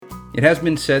It has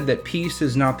been said that peace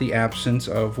is not the absence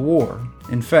of war.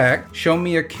 In fact, show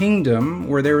me a kingdom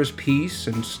where there is peace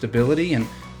and stability and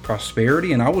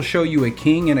prosperity, and I will show you a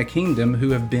king and a kingdom who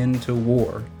have been to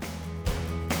war.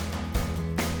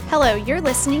 Hello, you're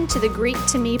listening to the Greek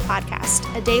to Me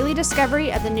podcast, a daily discovery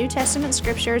of the New Testament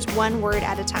scriptures one word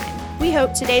at a time. We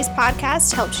hope today's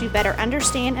podcast helps you better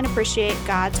understand and appreciate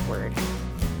God's word.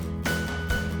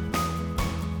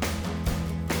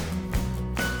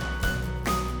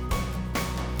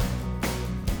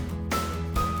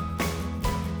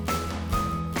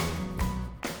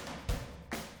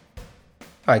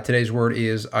 Hi, today's word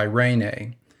is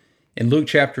eirene. In Luke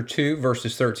chapter 2,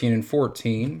 verses 13 and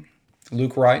 14,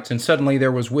 Luke writes, "And suddenly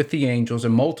there was with the angels a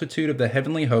multitude of the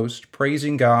heavenly host,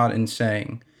 praising God and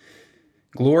saying,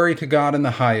 'Glory to God in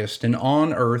the highest, and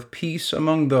on earth peace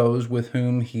among those with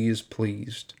whom he is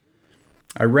pleased.'"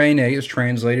 Eirene is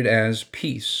translated as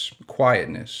peace,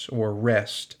 quietness, or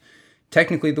rest.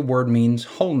 Technically, the word means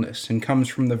wholeness and comes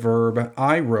from the verb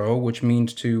eiro, which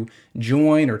means to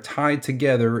join or tie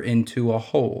together into a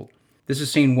whole. This is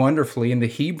seen wonderfully in the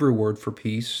Hebrew word for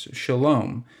peace,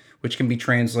 shalom, which can be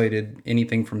translated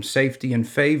anything from safety and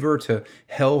favor to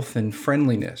health and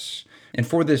friendliness. And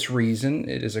for this reason,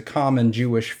 it is a common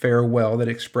Jewish farewell that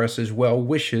expresses well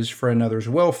wishes for another's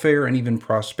welfare and even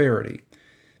prosperity.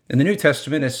 In the New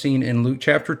Testament, as seen in Luke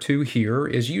chapter 2 here,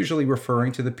 is usually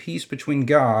referring to the peace between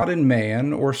God and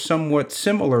man, or somewhat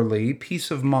similarly,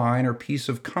 peace of mind or peace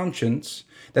of conscience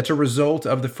that's a result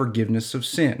of the forgiveness of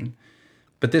sin.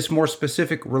 But this more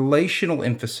specific relational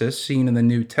emphasis seen in the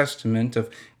New Testament of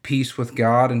peace with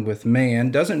God and with man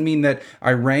doesn't mean that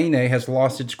eirene has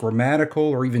lost its grammatical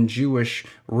or even Jewish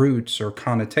roots or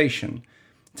connotation.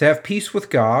 To have peace with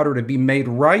God or to be made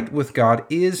right with God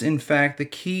is, in fact, the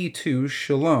key to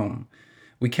shalom.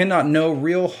 We cannot know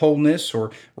real wholeness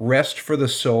or rest for the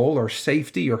soul or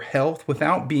safety or health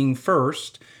without being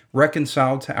first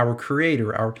reconciled to our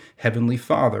Creator, our Heavenly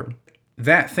Father.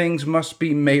 That things must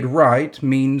be made right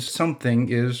means something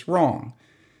is wrong.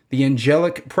 The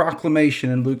angelic proclamation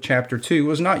in Luke chapter 2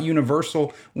 was not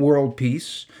universal world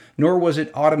peace, nor was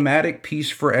it automatic peace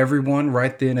for everyone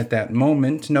right then at that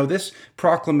moment. No, this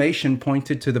proclamation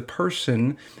pointed to the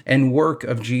person and work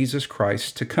of Jesus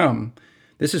Christ to come.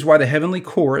 This is why the heavenly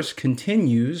chorus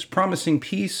continues promising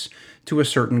peace to a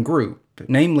certain group,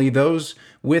 namely those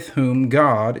with whom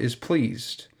God is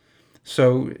pleased.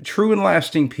 So true and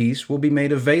lasting peace will be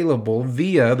made available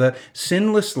via the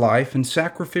sinless life and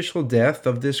sacrificial death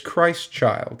of this Christ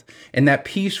child, and that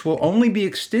peace will only be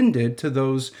extended to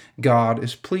those God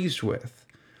is pleased with.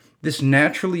 This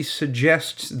naturally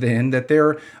suggests then that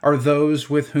there are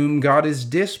those with whom God is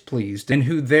displeased and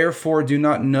who therefore do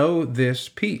not know this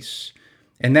peace.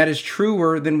 And that is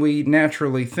truer than we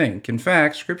naturally think. In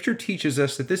fact, Scripture teaches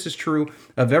us that this is true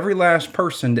of every last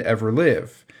person to ever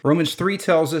live. Romans 3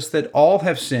 tells us that all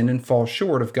have sinned and fall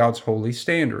short of God's holy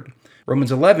standard.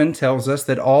 Romans 11 tells us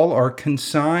that all are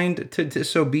consigned to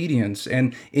disobedience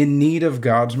and in need of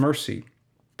God's mercy.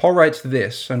 Paul writes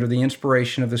this under the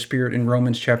inspiration of the Spirit in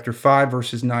Romans chapter 5,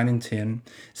 verses 9 and 10.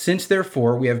 "Since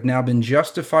therefore we have now been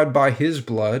justified by his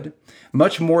blood,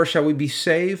 much more shall we be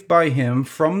saved by him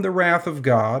from the wrath of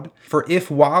God. For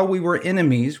if while we were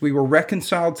enemies we were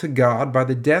reconciled to God by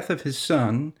the death of his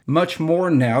Son, much more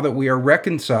now that we are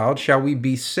reconciled shall we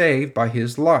be saved by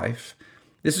his life."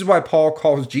 This is why Paul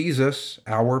calls Jesus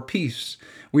our peace.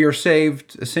 We are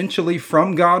saved essentially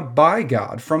from God by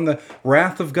God, from the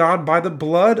wrath of God by the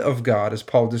blood of God, as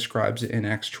Paul describes it in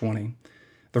Acts 20.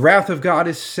 The wrath of God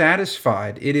is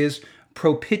satisfied. It is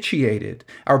propitiated.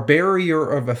 Our barrier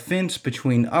of offense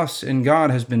between us and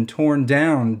God has been torn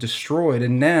down, destroyed,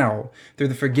 and now, through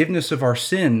the forgiveness of our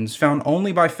sins, found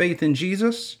only by faith in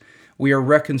Jesus, we are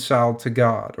reconciled to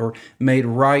God, or made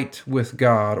right with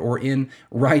God, or in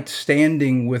right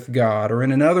standing with God, or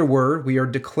in another word, we are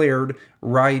declared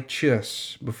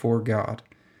righteous before God.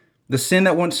 The sin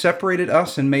that once separated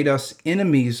us and made us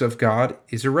enemies of God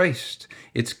is erased.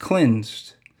 It's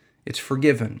cleansed. It's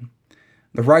forgiven.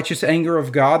 The righteous anger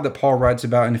of God that Paul writes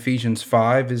about in Ephesians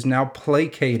 5 is now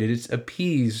placated, it's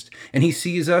appeased, and he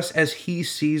sees us as he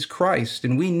sees Christ.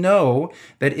 And we know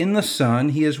that in the Son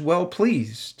he is well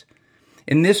pleased.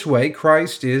 In this way,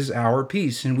 Christ is our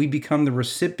peace, and we become the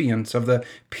recipients of the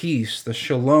peace, the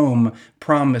shalom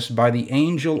promised by the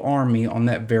angel army on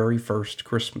that very first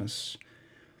Christmas.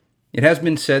 It has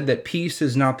been said that peace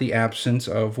is not the absence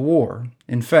of war.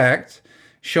 In fact,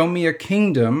 show me a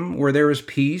kingdom where there is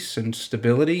peace and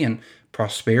stability and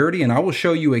prosperity, and I will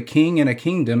show you a king and a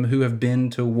kingdom who have been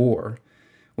to war.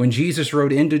 When Jesus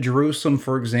rode into Jerusalem,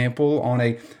 for example, on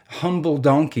a humble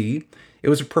donkey, It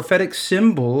was a prophetic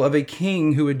symbol of a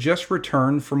king who had just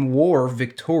returned from war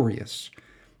victorious.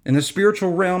 In the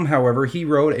spiritual realm, however, he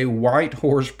rode a white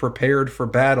horse prepared for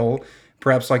battle,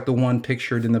 perhaps like the one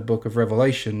pictured in the book of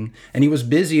Revelation, and he was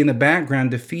busy in the background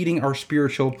defeating our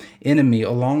spiritual enemy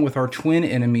along with our twin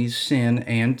enemies, sin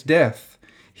and death.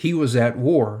 He was at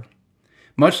war.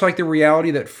 Much like the reality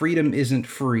that freedom isn't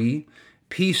free,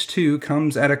 peace too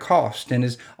comes at a cost and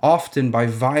is often by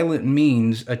violent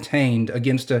means attained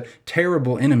against a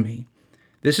terrible enemy.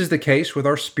 This is the case with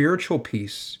our spiritual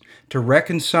peace. To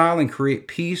reconcile and create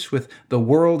peace with the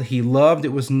world he loved,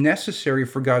 it was necessary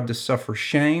for God to suffer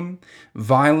shame,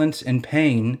 violence, and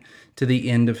pain to the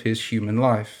end of his human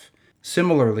life.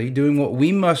 Similarly, doing what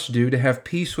we must do to have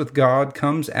peace with God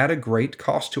comes at a great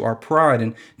cost to our pride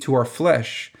and to our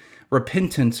flesh.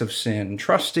 Repentance of sin,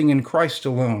 trusting in Christ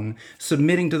alone,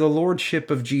 submitting to the lordship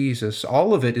of Jesus,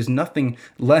 all of it is nothing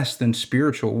less than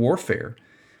spiritual warfare.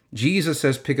 Jesus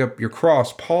says, pick up your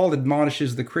cross. Paul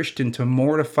admonishes the Christian to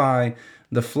mortify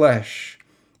the flesh.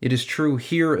 It is true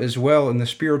here as well in the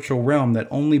spiritual realm that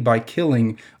only by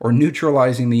killing or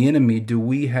neutralizing the enemy do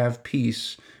we have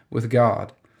peace with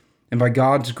God. And by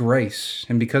God's grace,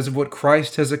 and because of what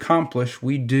Christ has accomplished,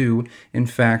 we do, in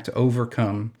fact,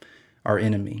 overcome our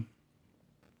enemy.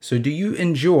 So do you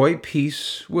enjoy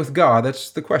peace with God?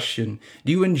 That's the question.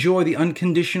 Do you enjoy the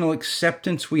unconditional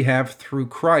acceptance we have through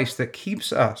Christ that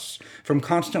keeps us from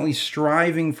constantly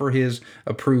striving for his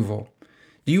approval?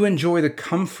 Do you enjoy the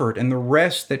comfort and the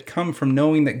rest that come from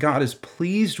knowing that God is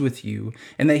pleased with you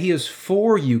and that he is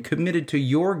for you, committed to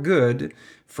your good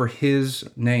for his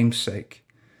name's sake?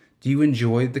 Do you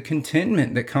enjoy the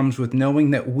contentment that comes with knowing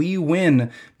that we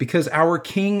win because our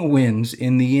King wins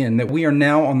in the end, that we are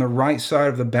now on the right side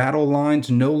of the battle lines,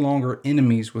 no longer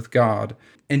enemies with God?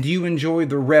 And do you enjoy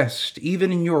the rest,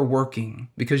 even in your working,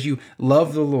 because you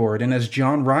love the Lord? And as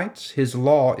John writes, his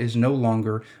law is no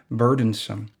longer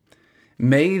burdensome.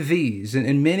 May these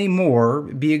and many more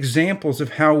be examples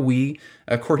of how we,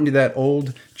 according to that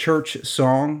old church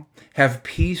song, have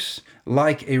peace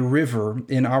like a river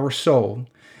in our soul.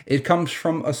 It comes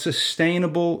from a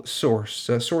sustainable source,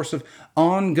 a source of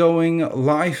ongoing,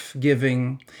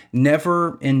 life-giving,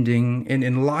 never-ending,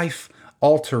 and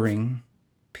life-altering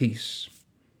peace.